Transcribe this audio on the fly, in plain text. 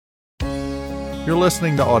You're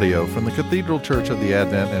listening to audio from the Cathedral Church of the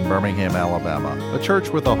Advent in Birmingham, Alabama, a church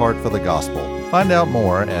with a heart for the gospel. Find out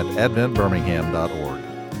more at adventbirmingham.org.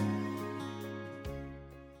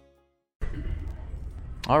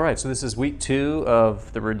 All right, so this is week 2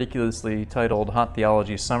 of the ridiculously titled Hot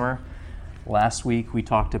Theology Summer. Last week we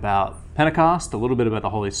talked about Pentecost, a little bit about the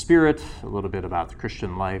Holy Spirit, a little bit about the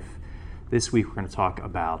Christian life. This week we're going to talk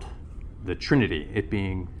about the Trinity. It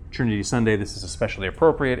being Trinity Sunday, this is especially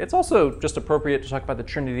appropriate. It's also just appropriate to talk about the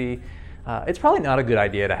Trinity. It's probably not a good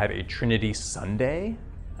idea to have a Trinity Sunday,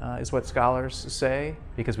 is what scholars say,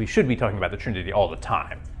 because we should be talking about the Trinity all the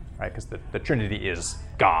time, right? Because the Trinity is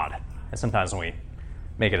God. And sometimes when we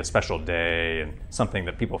make it a special day and something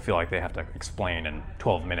that people feel like they have to explain in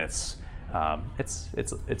 12 minutes,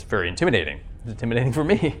 it's very intimidating. It's intimidating for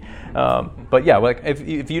me. But yeah, like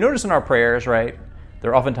if you notice in our prayers, right,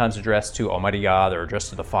 they're oftentimes addressed to Almighty God, they're addressed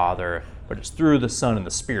to the Father, but it's through the Son and the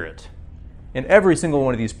Spirit. In every single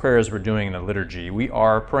one of these prayers we're doing in the liturgy, we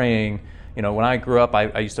are praying, when I grew up,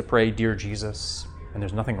 I used to pray, Dear Jesus, and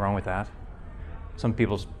there's nothing wrong with that. Some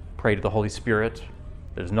people pray to the Holy Spirit.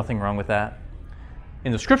 There's nothing wrong with that.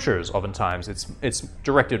 In the Scriptures, oftentimes, it's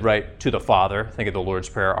directed right to the Father. Think of the Lord's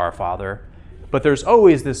Prayer, Our Father. But there's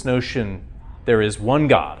always this notion there is one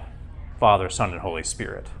God, Father, Son, and Holy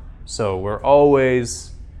Spirit. So we're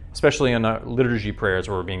always, especially in our liturgy prayers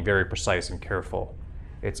where we're being very precise and careful,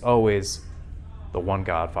 it's always the one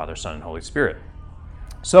God, Father, Son, and Holy Spirit.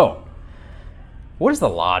 So, what is the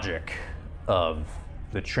logic of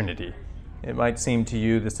the Trinity? It might seem to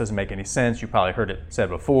you this doesn't make any sense. You probably heard it said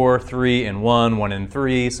before, 3 in 1, 1 in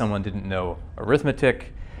 3. Someone didn't know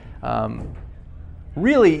arithmetic.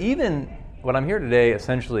 Really, even what I'm here today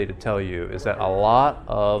essentially to tell you is that a lot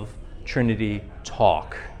of Trinity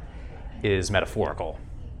talk is metaphorical.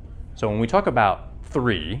 So when we talk about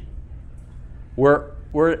 3,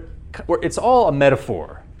 it's all a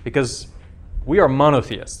metaphor because we are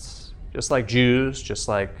monotheists, just like Jews, just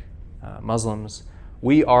like Muslims.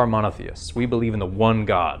 We are monotheists. We believe in the one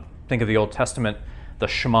God. Think of the Old Testament, the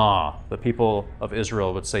Shema. The people of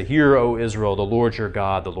Israel would say, Hear, O Israel, the Lord your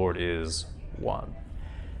God, the Lord is one.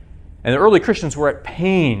 And the early Christians were at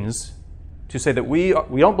pains to say that we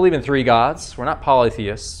don't believe in 3 gods. We're not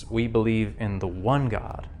polytheists. We believe in the one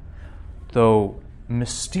God. Though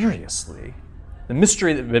mysteriously, the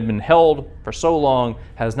mystery that had been held for so long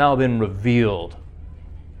has now been revealed.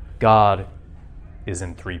 God is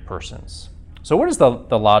in 3 persons. So what is the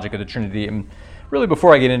logic of the Trinity? And really,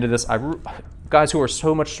 before I get into this, guys who are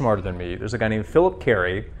so much smarter than me, there's a guy named Philip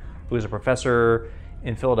Carey, who is a professor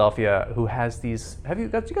in Philadelphia, who has these. Do you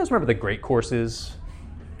guys remember the Great Courses?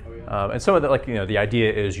 And some of the, the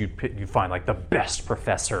idea is you find like the best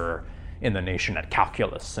professor in the nation at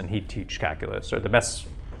calculus, and he'd teach calculus, or the best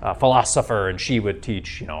philosopher, and she would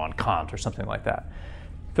teach, on Kant or something like that.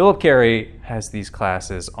 Philip Carey has these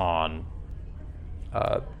classes on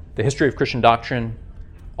the history of Christian doctrine,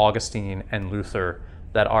 Augustine, and Luther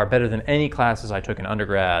that are better than any classes I took in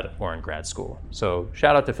undergrad or in grad school. So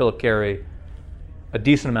shout out to Philip Carey. A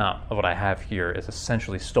decent amount of what I have here is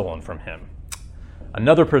essentially stolen from him.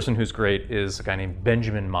 Another person who's great is a guy named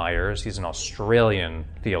Benjamin Myers. He's an Australian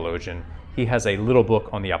theologian. He has a little book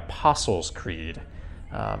on the Apostles' Creed.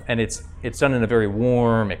 And it's done in a very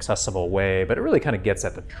warm, accessible way, but it really kind of gets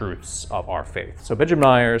at the truths of our faith. So Benjamin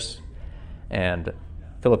Myers and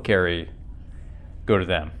Philip Carey, go to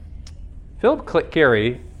them. Philip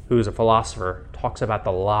Carey, who is a philosopher, talks about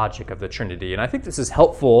the logic of the Trinity. And I think this is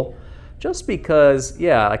helpful just because,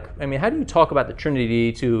 how do you talk about the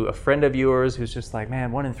Trinity to a friend of yours who's just like,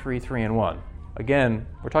 man, 1 in 3, 3 in 1? Again,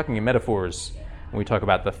 we're talking in metaphors when we talk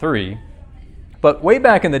about the 3. But way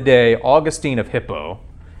back in the day, Augustine of Hippo,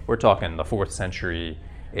 we're talking the 4th century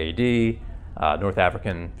AD, North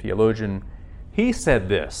African theologian, he said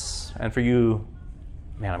this, and for you,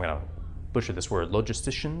 I'm going to butcher this word,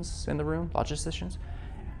 logisticians in the room,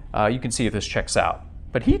 you can see if this checks out.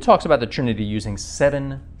 But he talks about the Trinity using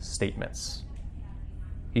 7 statements.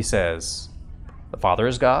 He says, the Father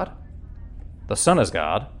is God, the Son is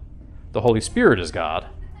God, the Holy Spirit is God,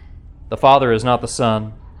 the Father is not the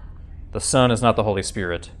Son is not the Holy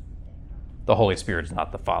Spirit is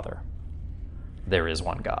not the Father. There is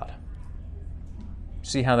one God.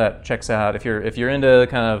 See how that checks out? If you're into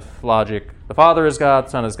kind of logic, the Father is God,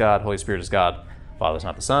 Son is God, Holy Spirit is God. Father is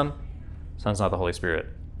not the Son, Son's not the Holy Spirit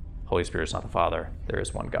is not the Father. There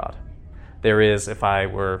is one God. There is, if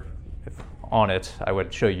on it, I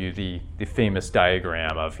would show you the famous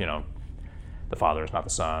diagram of, the Father is not the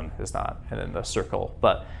Son, is not, and then the circle.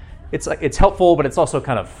 But it's helpful, but it's also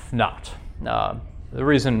kind of not. The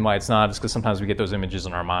reason why it's not is because sometimes we get those images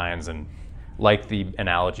in our minds and like the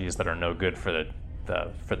analogies that are no good for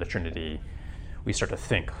the Trinity, we start to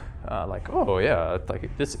think like, oh yeah,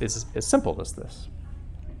 like this is as simple as this.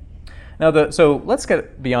 Now, so let's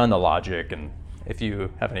get beyond the logic, and if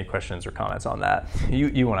you have any questions or comments on that,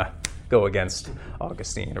 you want to go against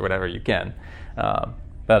Augustine or whatever you can,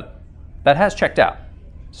 but that has checked out.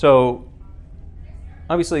 So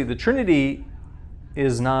obviously, the Trinity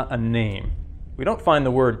is not a name. We don't find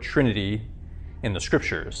the word Trinity in the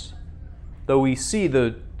Scriptures, though we see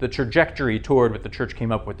the trajectory toward what the church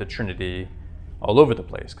came up with the Trinity all over the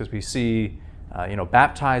place, because we see,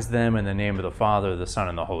 baptize them in the name of the Father, the Son,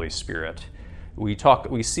 and the Holy Spirit.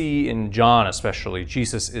 We see in John especially,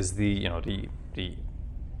 Jesus is the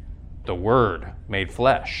Word made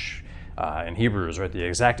flesh. In Hebrews, right, the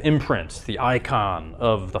exact imprint, the icon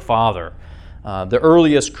of the Father. The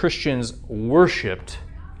earliest Christians worshipped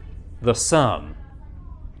the Son.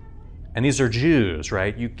 And these are Jews,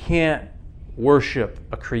 right? You can't worship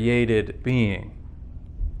a created being.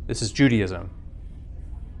 This is Judaism.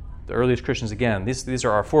 The earliest Christians, again, these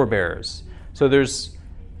are our forebears. So there's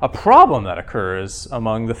a problem that occurs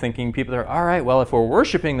among the thinking people that are, all right, well, if we're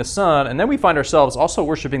worshiping the Son, and then we find ourselves also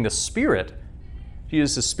worshiping the Spirit,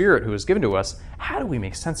 Jesus' Spirit who was given to us, how do we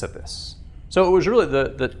make sense of this? So it was really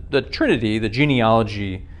the Trinity, the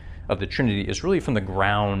genealogy of the Trinity is really from the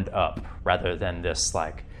ground up, rather than this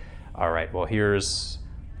like, all right, well, here's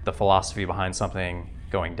the philosophy behind something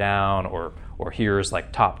going down, or here's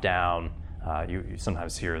like top down. You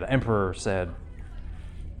sometimes hear the emperor said,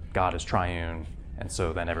 God is triune, and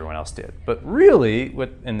so then everyone else did. But really,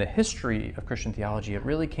 in the history of Christian theology, it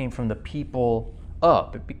really came from the people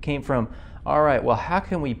up. It came from, all right, well, how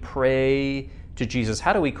can we pray to Jesus?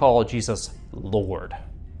 How do we call Jesus Lord?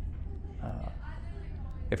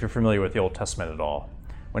 If you're familiar with the Old Testament at all,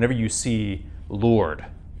 whenever you see Lord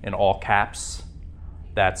in all caps,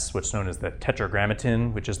 that's what's known as the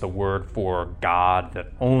Tetragrammaton, which is the word for God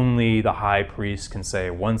that only the high priest can say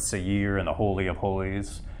once a year in the Holy of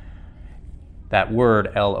Holies. That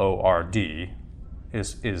word, L-O-R-D,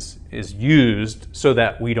 is used so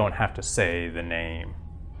that we don't have to say the name.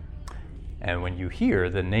 And when you hear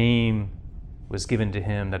the name was given to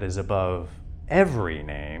him that is above every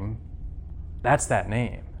name, that's that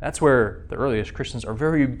name. That's where the earliest Christians are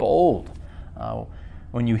very bold.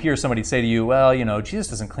 When you hear somebody say to you, well, Jesus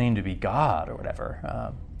doesn't claim to be God or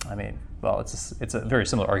whatever. It's a very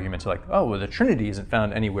similar argument to like, oh, well, the Trinity isn't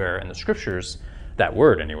found anywhere in the Scriptures, that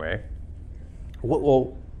word anyway.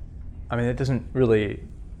 Well, it doesn't really,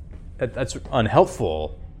 that's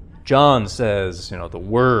unhelpful. John says, the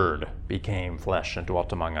Word became flesh and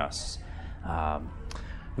dwelt among us.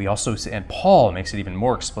 We also see, and Paul makes it even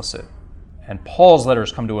more explicit. And Paul's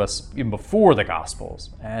letters come to us even before the Gospels.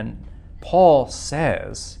 And Paul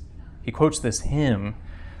says, he quotes this hymn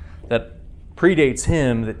that predates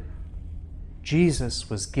him, that Jesus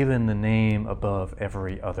was given the name above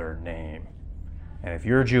every other name. And if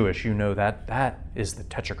you're Jewish, you know that is the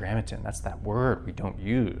Tetragrammaton. That's that word we don't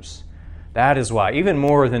use. That is why, even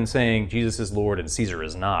more than saying Jesus is Lord and Caesar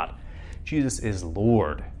is not, Jesus is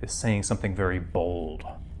Lord is saying something very bold.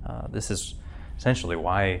 This is essentially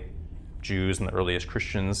why Jews and the earliest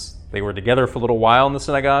Christians, they were together for a little while in the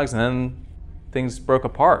synagogues, and then things broke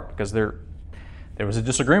apart because there was a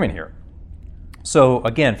disagreement here. So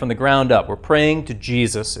again, from the ground up, we're praying to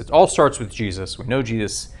Jesus. It all starts with Jesus. We know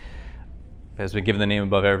Jesus has been given the name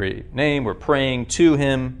above every name. We're praying to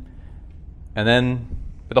him, and then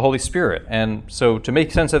with the Holy Spirit. And so to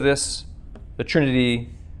make sense of this, the Trinity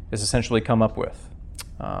is essentially come up with,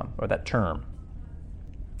 or that term.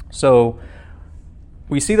 So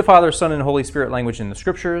we see the Father, Son, and Holy Spirit language in the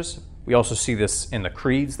Scriptures. We also see this in the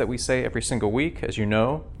creeds that we say every single week, as you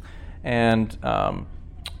know. And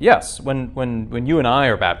yes, when you and I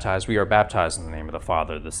are baptized, we are baptized in the name of the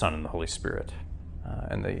Father, the Son, and the Holy Spirit.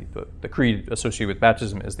 And the creed associated with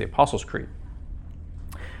baptism is the Apostles' Creed.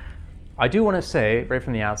 I do want to say, right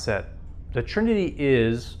from the outset, the Trinity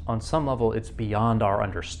is, on some level, it's beyond our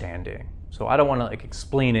understanding. So I don't want to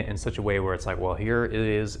explain it in such a way where it's like, well, here it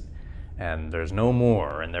is, and there's no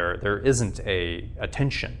more, and there isn't a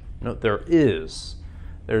tension. No, there is.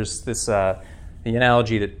 There's this the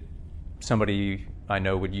analogy that somebody I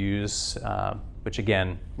know would use, which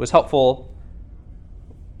again was helpful.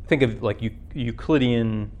 Think of like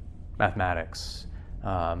Euclidean mathematics.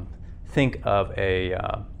 Think of a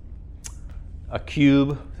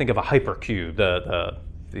cube. Think of a hypercube.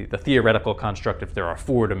 The theoretical construct if there are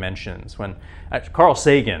 4 dimensions. When Carl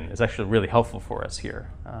Sagan is actually really helpful for us here.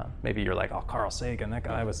 Maybe you're like, oh, Carl Sagan, that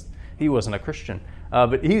guy he wasn't a Christian,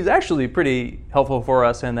 but he's actually pretty helpful for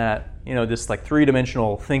us in that this like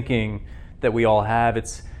 3-dimensional thinking that we all have.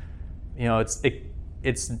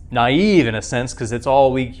 it's naive in a sense because it's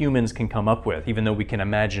all we humans can come up with, even though we can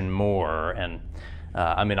imagine more. And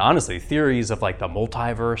honestly, theories of like the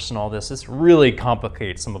multiverse and all this really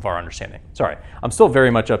complicates some of our understanding. Sorry, I'm still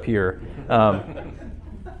very much up here.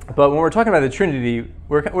 But when we're talking about the Trinity,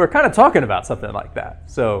 we're kind of talking about something like that.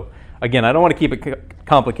 So again, I don't want to keep it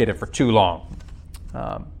complicated for too long.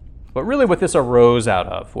 But really what this arose out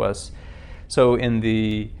of was, so in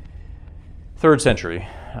the 3rd century,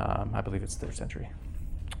 I believe it's 3rd century,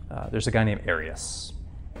 there's a guy named Arius.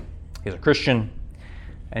 He's a Christian,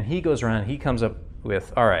 and he goes around and he comes up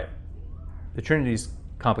with, all right, the Trinity's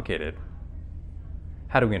complicated.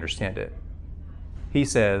 How do we understand it? He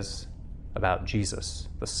says about Jesus,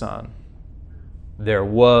 the Son, there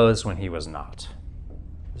was when he was not.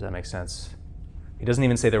 Does that make sense? He doesn't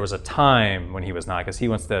even say there was a time when he was not, because he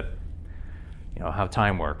wants to, how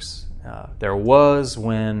time works. There was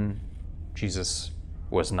when Jesus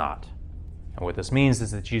was not. And what this means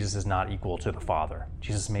is that Jesus is not equal to the Father.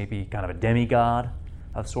 Jesus may be kind of a demigod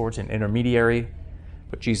of sorts, an intermediary,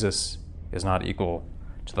 but Jesus is not equal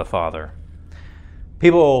to the Father.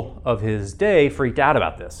 People of his day freaked out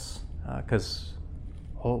about this because,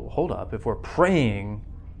 hold up, if we're praying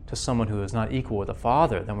to someone who is not equal with the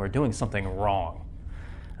Father, then we're doing something wrong.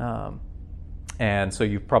 And so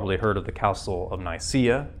you've probably heard of the Council of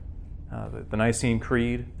Nicaea. The Nicene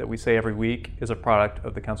Creed that we say every week is a product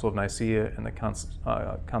of the Council of Nicaea and the Council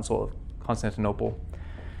of Constantinople.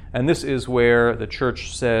 And this is where the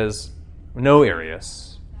church says, no,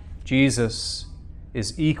 Arius, Jesus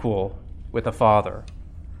is equal with the Father.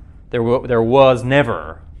 There was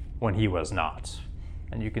never when he was not.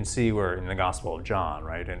 And you can see we're in the Gospel of John,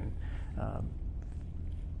 right? And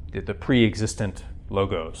the pre-existent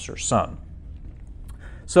Logos or Son.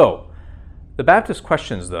 So the Baptist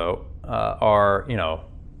questions, though, are,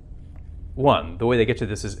 one, the way they get to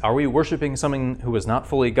this is, are we worshiping someone who is not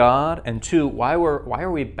fully God? And two, why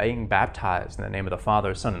are we being baptized in the name of the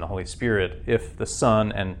Father, Son, and the Holy Spirit if the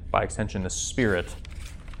Son and, by extension, the Spirit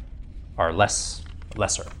are lesser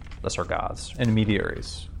gods,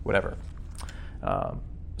 intermediaries, whatever?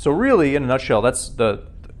 So really, in a nutshell, that's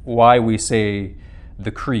why we say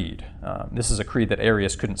the creed. This is a creed that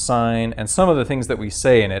Arius couldn't sign, and some of the things that we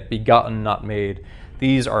say in it, begotten, not made,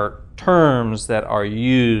 these are terms that are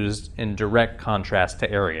used in direct contrast to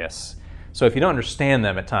Arius. So if you don't understand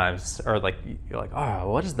them at times, or you're like, oh,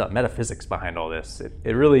 what is the metaphysics behind all this?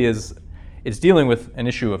 It really is, it's dealing with an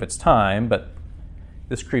issue of its time, but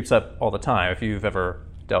this creeps up all the time. If you've ever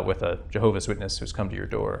dealt with a Jehovah's Witness who's come to your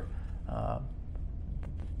door,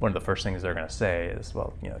 one of the first things they're going to say is,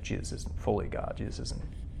 well, Jesus isn't fully God. Jesus isn't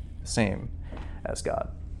the same as God.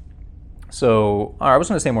 So, all right, I was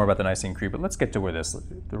going to say more about the Nicene Creed, but let's get to where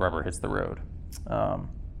the rubber hits the road. I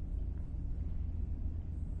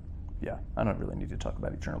don't really need to talk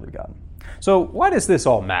about eternally begotten. So why does this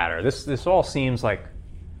all matter? This all seems like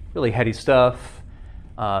really heady stuff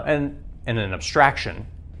and an abstraction.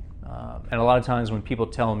 And a lot of times when people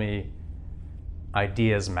tell me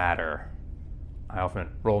ideas matter, I often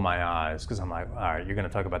roll my eyes because I'm like, all right, you're going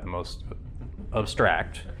to talk about the most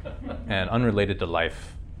abstract and unrelated to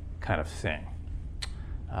life kind of thing.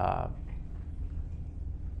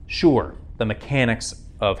 Sure, the mechanics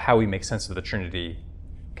of how we make sense of the Trinity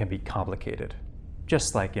can be complicated.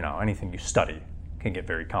 Just like, anything you study can get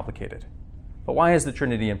very complicated. But why is the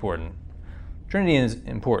Trinity important? Trinity is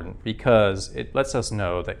important because it lets us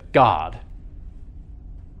know that God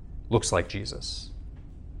looks like Jesus.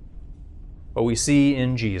 What we see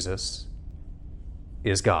in Jesus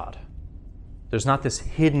is God. There's not this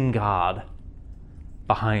hidden God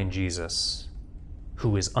behind Jesus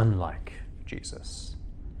who is unlike Jesus.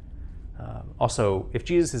 Also, if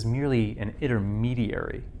Jesus is merely an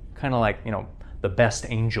intermediary, kind of like, the best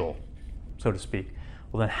angel, so to speak,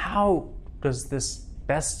 well then how does this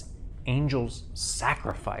best angel's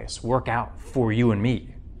sacrifice work out for you and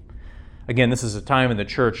me? Again, this is a time in the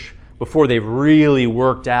church before they've really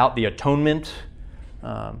worked out the atonement.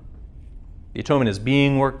 The atonement is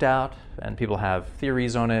being worked out, and people have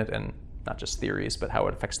theories on it, and not just theories, but how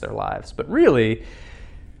it affects their lives. But really,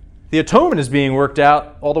 the atonement is being worked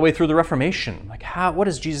out all the way through the Reformation. What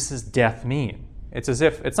does Jesus' death mean? It's as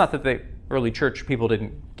if, it's not that the early church people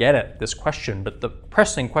didn't get it, this question, but the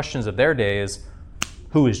pressing questions of their day is,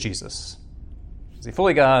 who is Jesus? Is he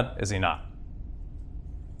fully God? Is he not?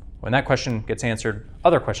 When that question gets answered,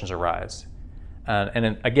 other questions arise.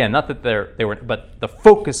 And again, not that they were, but the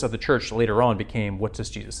focus of the church later on became, what does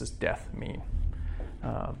Jesus' death mean?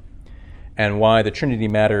 And why the Trinity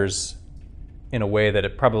matters in a way that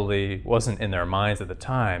it probably wasn't in their minds at the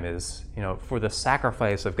time is, for the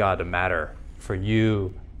sacrifice of God to matter for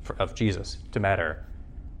you of Jesus to matter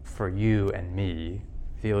for you and me.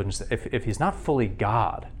 Theologians, if he's not fully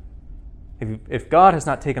God, if God has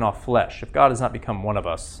not taken off flesh, if God has not become one of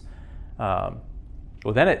us,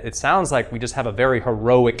 well, then it sounds like we just have a very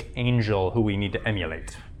heroic angel who we need to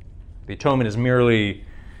emulate. The atonement is merely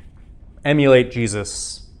emulate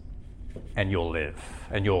Jesus, and you'll live,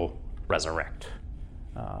 and you'll resurrect.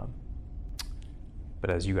 But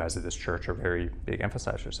as you guys at this church are very big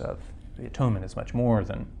emphasizers of, the atonement is much more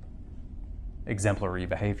than exemplary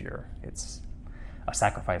behavior. It's a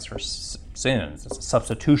sacrifice for sins. It's a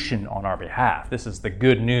substitution on our behalf. This is the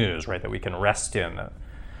good news, right, that we can rest in, that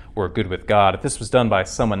we're good with God. If this was done by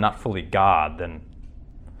someone not fully God, then,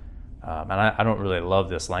 and I don't really love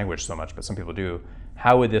this language so much, but some people do,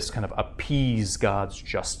 how would this kind of appease God's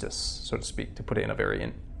justice, so to speak, to put it in a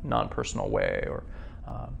very non-personal way? Or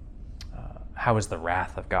how is the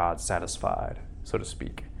wrath of God satisfied, so to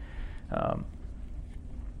speak?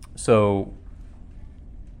 So,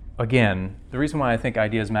 again, the reason why I think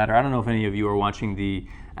ideas matter, I don't know if any of you are watching the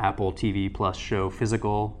Apple TV Plus show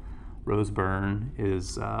Physical. Rose Byrne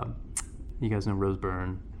is, you guys know Rose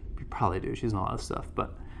Byrne? You probably do. She's in a lot of stuff.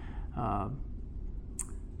 But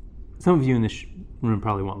some of you in this room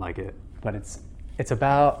probably won't like it. But it's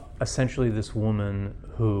about essentially this woman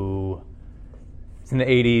who, it's in the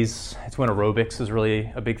 80s. It's when aerobics is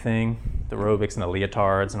really a big thing. The aerobics and the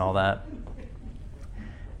leotards and all that.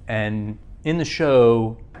 And in the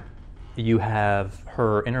show, you have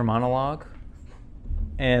her inner monologue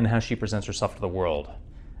and how she presents herself to the world.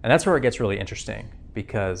 And that's where it gets really interesting,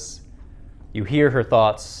 because you hear her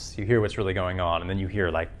thoughts, you hear what's really going on, and then you hear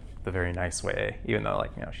like the very nice way, even though like,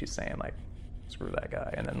 you know, she's saying like, screw that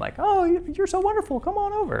guy, and then like, oh, you're so wonderful, come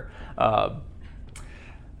on over.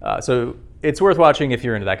 So it's worth watching if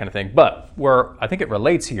you're into that kind of thing. But where I think it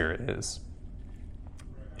relates here is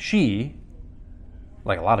she,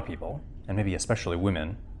 like a lot of people, and maybe especially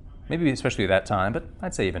women, maybe especially at that time, but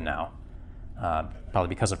I'd say even now, probably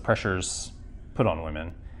because of pressures put on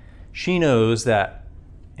women, she knows that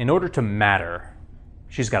in order to matter,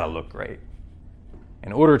 she's got to look great.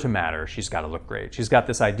 In order to matter, she's got to look great. She's got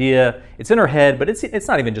this idea, it's in her head, but it's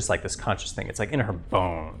not even just like this conscious thing. It's like in her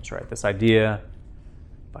bones, right? This idea,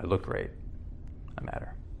 if I look great, I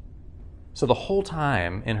matter. So the whole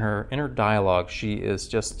time in her inner dialogue, she is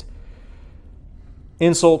just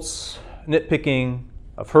insults, nitpicking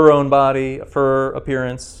of her own body, of her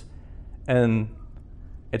appearance, and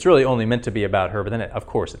it's really only meant to be about her, but then of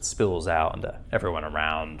course it spills out into everyone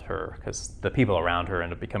around her, because the people around her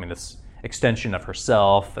end up becoming this extension of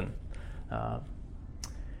herself, and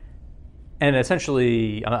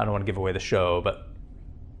essentially, I don't want to give away the show, but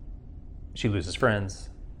she loses friends,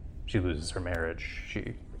 she loses her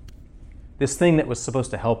marriage, this thing that was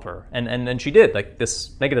supposed to help her, and she did, like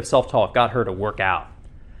this negative self-talk got her to work out,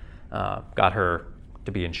 got her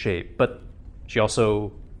to be in shape, but she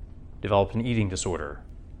also developed an eating disorder.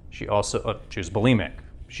 She was bulimic.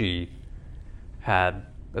 She had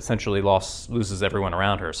essentially loses everyone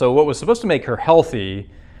around her. So what was supposed to make her healthy,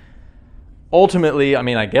 ultimately, I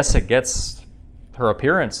mean, I guess it gets her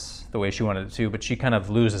appearance the way she wanted it to, but she kind of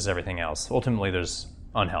loses everything else. Ultimately, there's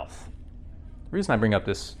unhealth. The reason I bring up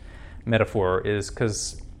this metaphor is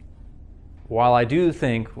because while I do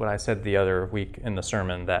think what I said the other week in the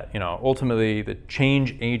sermon, that, you know, ultimately the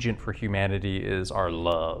change agent for humanity is our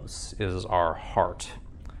loves, is our heart.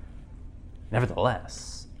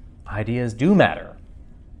 Nevertheless, ideas do matter.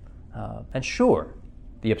 And sure,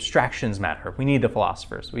 the abstractions matter. We need the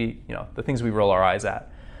philosophers, the things we roll our eyes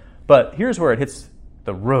at. But here's where it hits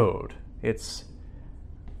the road. It's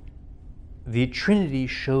the Trinity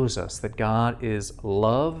shows us that God is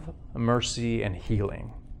love, mercy, and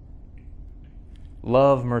healing.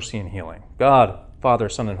 Love, mercy, and healing. God, Father,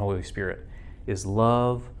 Son, and Holy Spirit is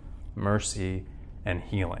love, mercy, and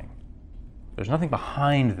healing. There's nothing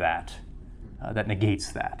behind that that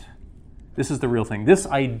negates that. This is the real thing. This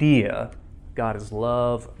idea, God is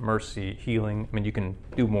love, mercy, healing. I mean, you can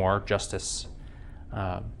do more, justice.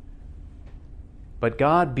 But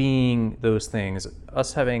God being those things,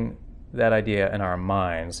 us having that idea in our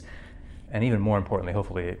minds, and even more importantly,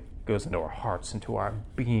 hopefully it goes into our hearts, into our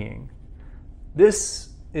being. This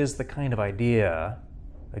is the kind of idea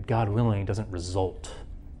that, God willing, doesn't result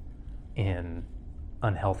in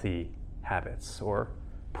unhealthy habits or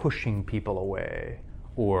pushing people away,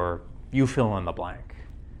 or you fill in the blank.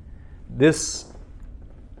 This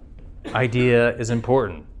idea is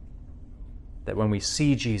important, that when we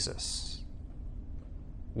see Jesus,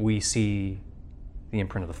 we see the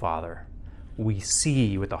imprint of the Father. We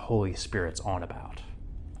see what the Holy Spirit's on about.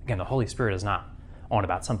 Again, the Holy Spirit is not on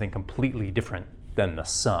about something completely different than the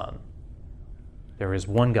Son. There is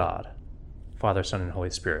one God, Father, Son, and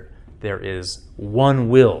Holy Spirit. There is one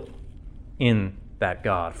will in that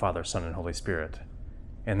God, Father, Son, and Holy Spirit.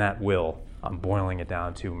 And that will, I'm boiling it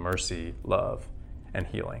down to mercy, love, and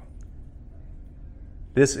healing.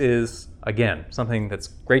 This is, again, something that's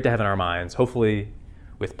great to have in our minds. Hopefully,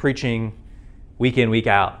 with preaching week in, week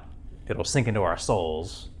out, it'll sink into our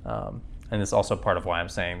souls. And it's also part of why I'm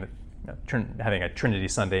saying that having a Trinity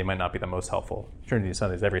Sunday might not be the most helpful. Trinity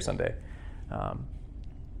Sunday is every Sunday.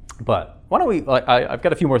 But why don't we, I've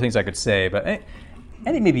got a few more things I could say, but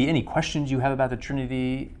maybe any questions you have about the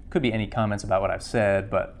Trinity, could be any comments about what I've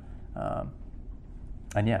said, but,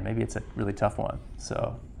 and yeah, maybe it's a really tough one.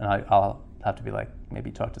 So, and I'll have to be like,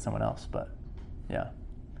 maybe talk to someone else, but yeah.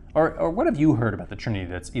 Or what have you heard about the Trinity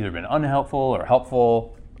that's either been unhelpful or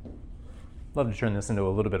helpful? Love to turn this into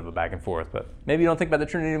a little bit of a back and forth, but maybe you don't think about the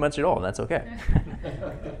Trinity much at all, and that's okay.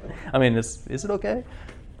 I mean, is it okay?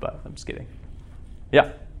 But I'm just kidding.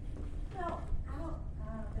 Yeah. Well,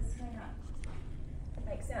 this may not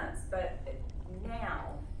make sense, but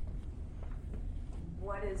now,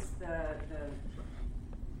 what is the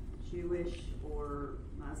Jewish or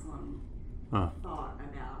Muslim thought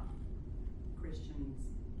about Christians'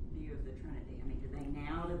 view of the Trinity? I mean, do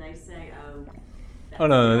they say, that's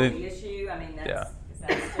the issue? I mean, is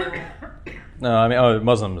that still... No, I mean,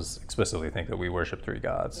 Muslims explicitly think that we worship three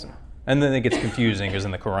gods. Yeah. And then it gets confusing because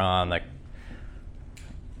in the Quran,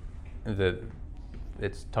 it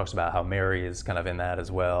talks about how Mary is kind of in that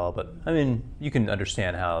as well. But, I mean, you can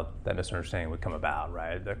understand how that misunderstanding would come about,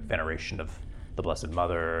 right? The veneration of the Blessed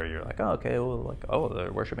Mother. You're like, oh, okay, well,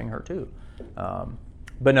 they're worshiping her too.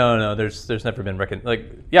 But no, there's never been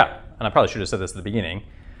and I probably should have said this at the beginning.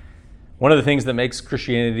 One of the things that makes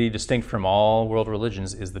Christianity distinct from all world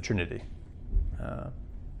religions is the Trinity.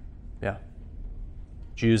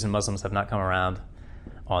 Jews and Muslims have not come around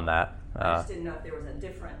on that. I just didn't know if there was a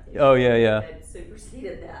different issue that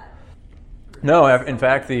superseded that. No, in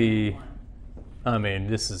fact,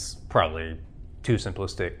 this is probably too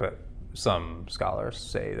simplistic, but some scholars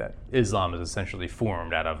say that Islam is essentially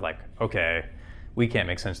formed out of okay, we can't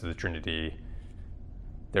make sense of the Trinity.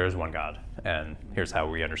 There is one God, and here's how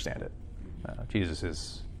we understand it. Jesus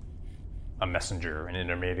is a messenger, an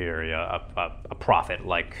intermediary, a prophet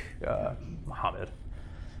like Muhammad.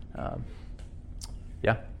 I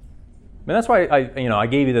mean, that's why I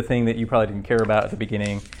gave you the thing that you probably didn't care about at the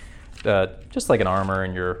beginning, just like an armor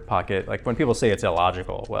in your pocket. Like when people say it's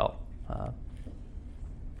illogical, well,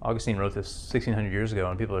 Augustine wrote this 1,600 years ago,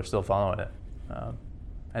 and people are still following it.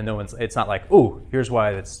 And it's not like, oh, here's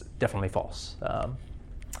why it's definitely false.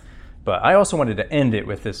 But I also wanted to end it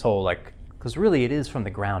with this whole because really it is from the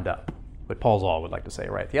ground up, what Paul Zoll would like to say,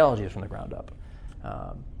 right? Theology is from the ground up.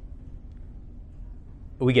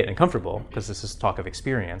 We get uncomfortable because this is talk of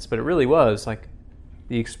experience, but it really was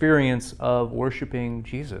the experience of worshiping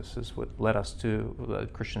Jesus is what led us to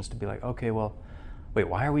Christians to be like, okay, well, wait,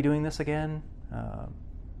 why are we doing this again?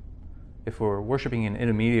 If we're worshiping an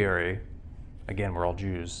intermediary, again, we're all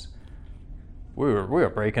Jews, we were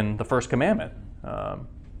breaking the first commandment.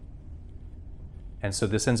 And so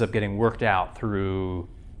this ends up getting worked out through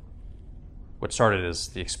what started as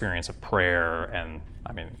the experience of prayer and,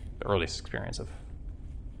 the earliest experience of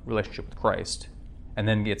relationship with Christ, and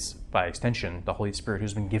then gets, by extension, the Holy Spirit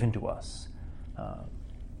who's been given to us.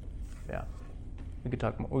 We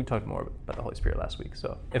talked more about the Holy Spirit last week.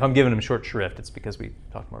 So if I'm giving him short shrift, it's because we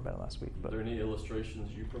talked more about it last week. But are there any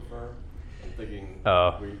illustrations you prefer? I'm thinking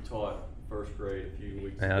we taught first grade a few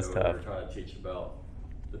weeks ago. That's tough. We were trying to teach about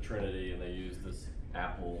the Trinity, and they used this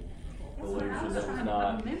apple illusion that was not.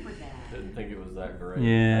 I remember that. Didn't think it was that great.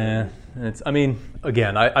 Yeah,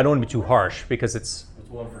 again, I don't want to be too harsh because it's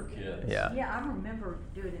one for kids. Yeah, I remember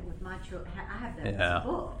doing it with my children. I have that as a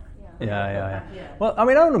book. Yeah. Well, I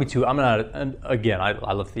don't want to be too. I'm not. And again, I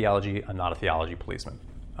love theology. I'm not a theology policeman.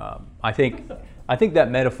 I think that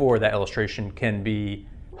metaphor, that illustration, can be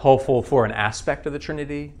helpful for an aspect of the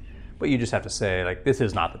Trinity, but you just have to say this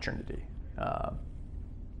is not the Trinity.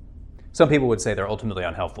 Some people would say they're ultimately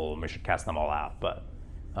unhelpful and we should cast them all out. But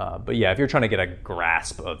yeah, if you're trying to get a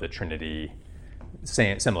grasp of the Trinity,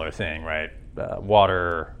 similar thing, right?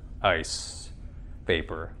 Water, ice,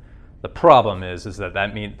 vapor. The problem is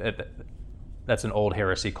that means that's an old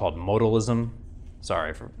heresy called modalism.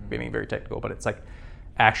 Sorry for being very technical, but it's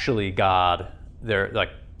actually God. They're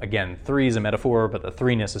again, three is a metaphor, but the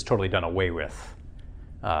threeness is totally done away with.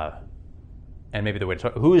 And maybe the way to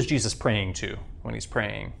talk, who is Jesus praying to when he's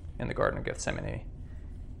praying in the Garden of Gethsemane?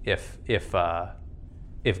 If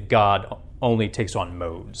God only takes on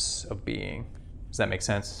modes of being, does that make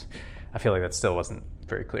sense? I feel like that still wasn't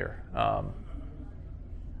very clear.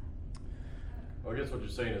 Well, I guess what you're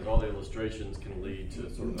saying is all the illustrations can lead to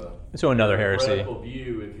sort of another heresy. Heretical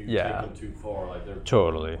view if you take them too far. Like they're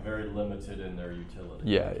totally very limited in their utility.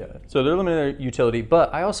 Yeah. So they're limited in their utility,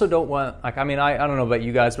 but I also don't want, I don't know about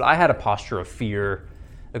you guys, but I had a posture of fear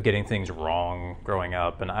of getting things wrong growing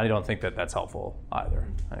up, and I don't think that that's helpful either.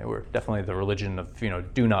 I mean, we're definitely the religion of,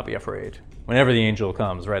 do not be afraid. Whenever the angel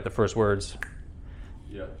comes, right, the first words.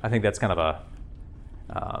 Yeah. I think that's kind of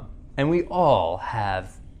and we're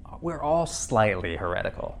all slightly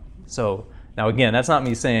heretical. So now again, that's not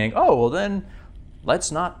me saying, oh, well then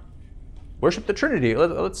let's not worship the Trinity.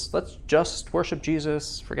 Let's just worship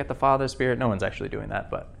Jesus, forget the Father, Spirit. No one's actually doing that,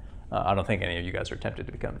 but I don't think any of you guys are tempted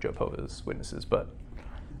to become Jehovah's Witnesses. But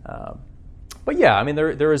yeah, I mean,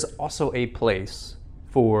 there is also a place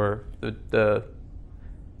for the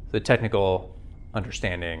technical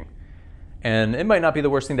understanding, and it might not be the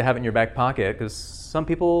worst thing to have in your back pocket, because some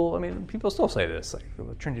people, people still say this, like,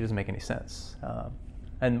 the Trinity doesn't make any sense.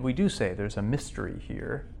 And we do say there's a mystery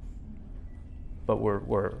here, but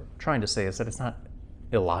we're trying to say is that it's not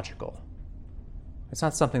illogical. It's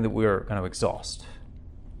not something that we're going to exhaust.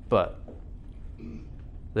 But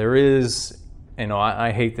there is,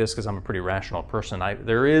 I hate this because I'm a pretty rational person.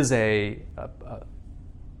 There is a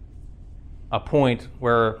point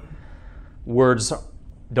where words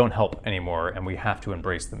don't help anymore, and we have to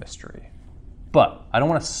embrace the mystery. But I don't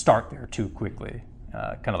want to start there too quickly,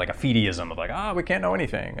 kind of like a fideism of like, we can't know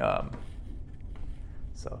anything.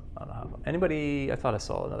 So I don't know how anybody. I thought I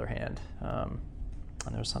saw another hand, and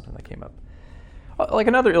there was something that came up. Like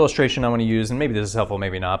another illustration I want to use, and maybe this is helpful,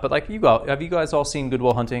 maybe not. But like, have you guys all seen Good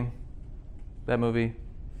Will Hunting? That movie?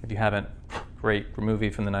 If you haven't, great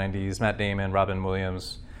movie from the '90s. Matt Damon, Robin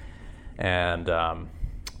Williams, and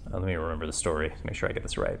let me remember the story to make sure I get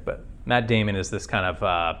this right. But Matt Damon is this kind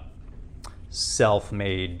of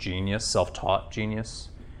self-made genius, self-taught genius.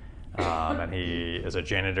 And he is a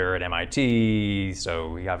janitor at MIT,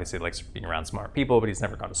 so he obviously likes being around smart people, but he's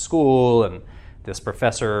never gone to school. And this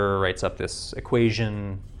professor writes up this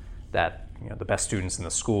equation that the best students in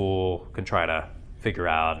the school can try to figure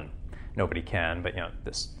out, and nobody can, but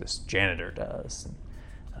this janitor does. And,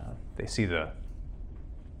 they see the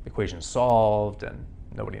equation solved, and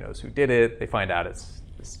nobody knows who did it. They find out it's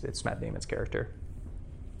Matt Damon's character.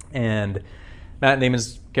 And Matt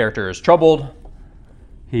Damon's character is troubled.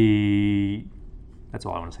 That's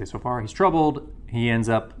all I want to say so far. He's troubled. He ends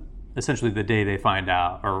up, essentially the day they find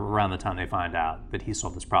out, or around the time they find out that he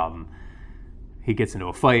solved this problem, he gets into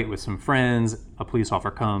a fight with some friends. A police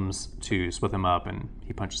officer comes to split them up, and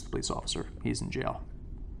he punches the police officer. He's in jail.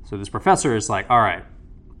 So this professor is like, all right,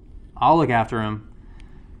 I'll look after him.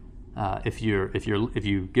 If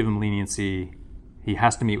you give him leniency, he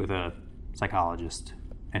has to meet with a psychologist,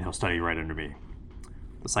 and he'll study right under me.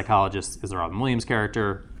 The psychologist is the Robin Williams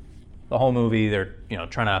character. The whole movie, they're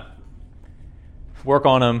trying to work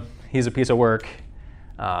on him. He's a piece of work.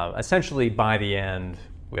 Essentially, by the end,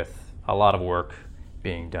 with a lot of work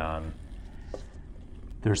being done,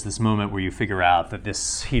 there's this moment where you figure out that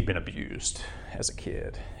he'd been abused as a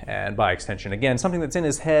kid, and by extension, again, something that's in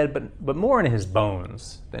his head, but more in his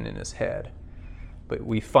bones than in his head. But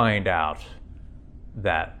we find out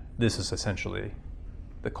that this is essentially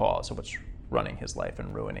the cause of what's running his life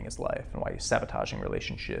and ruining his life, and why he's sabotaging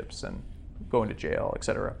relationships and going to jail,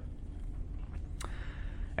 etc.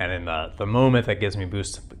 And in the moment that gives me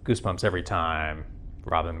goosebumps every time,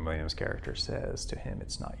 Robin Williams' character says to him,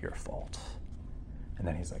 "It's not your fault." And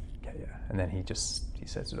then he's like, yeah. And then he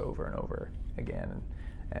says it over and over again.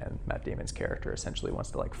 And Matt Damon's character essentially wants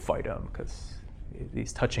to like fight him because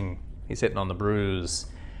he's hitting on the bruise,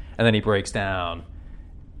 and then he breaks down.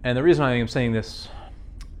 And the reason I am saying this,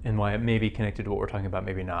 and why it may be connected to what we're talking about,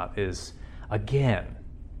 maybe not, is, again,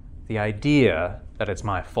 the idea that it's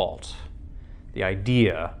my fault. The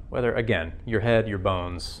idea, whether, again, your head, your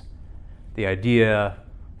bones, the idea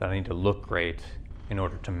that I need to look great in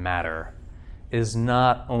order to matter is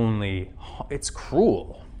not only, it's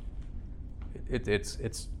cruel.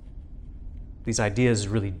 It's these ideas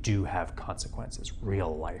really do have consequences,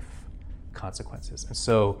 real life consequences. And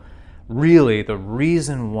so really the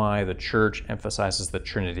reason why the church emphasizes the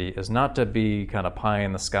Trinity is not to be kind of pie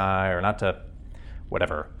in the sky, or not to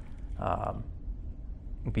whatever,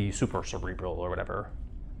 be super cerebral or whatever.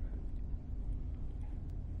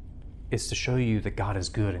 It's to show you that God is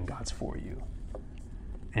good and God's for you.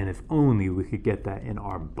 And if only we could get that in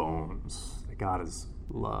our bones, that God is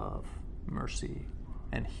love, mercy,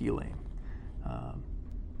 and healing.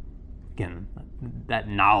 Again, that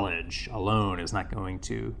knowledge alone is not going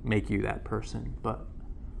to make you that person, but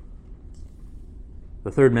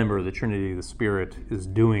the third member of the Trinity, the Spirit, is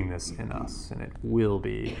doing this in us, and it will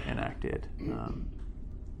be enacted.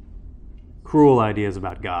 Cruel ideas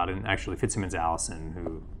about God, and actually Fitzsimmons Allison,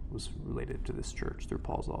 who was related to this church through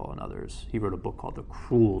Paulsall and others, he wrote a book called The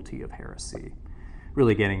Cruelty of Heresy,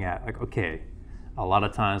 really getting at, like, okay, a lot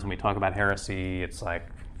of times when we talk about heresy, it's like,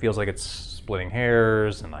 feels like it's splitting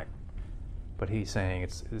hairs, and like, but he's saying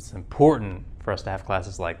it's important for us to have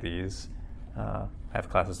classes like these, have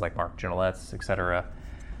classes like Mark Ginolette's, etc.,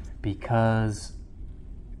 because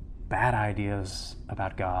bad ideas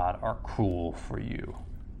about God are cruel for you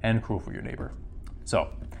and cruel for your neighbor. So,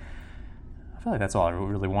 I feel like that's all I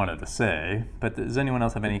really wanted to say, but does anyone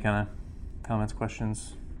else have any kind of comments,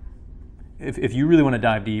 questions? If you really want to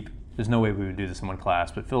dive deep, there's no way we would do this in one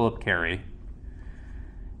class, but Philip Carey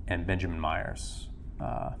and Benjamin Myers.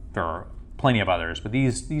 There are plenty of others, but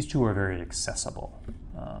these two are very accessible.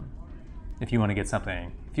 If you want to get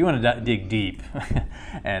something, if you want to dig deep,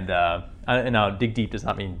 and now dig deep does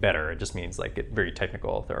not mean better, it just means like get very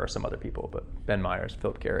technical. There are some other people, but Ben Myers,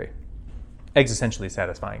 Philip Carey, existentially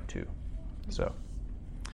satisfying too. So.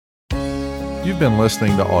 You've been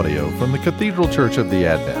listening to audio from the Cathedral Church of the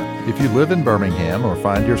Advent. If you live in Birmingham or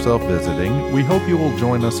find yourself visiting, we hope you will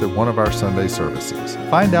join us at one of our Sunday services.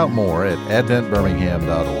 Find out more at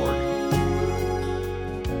adventbirmingham.org.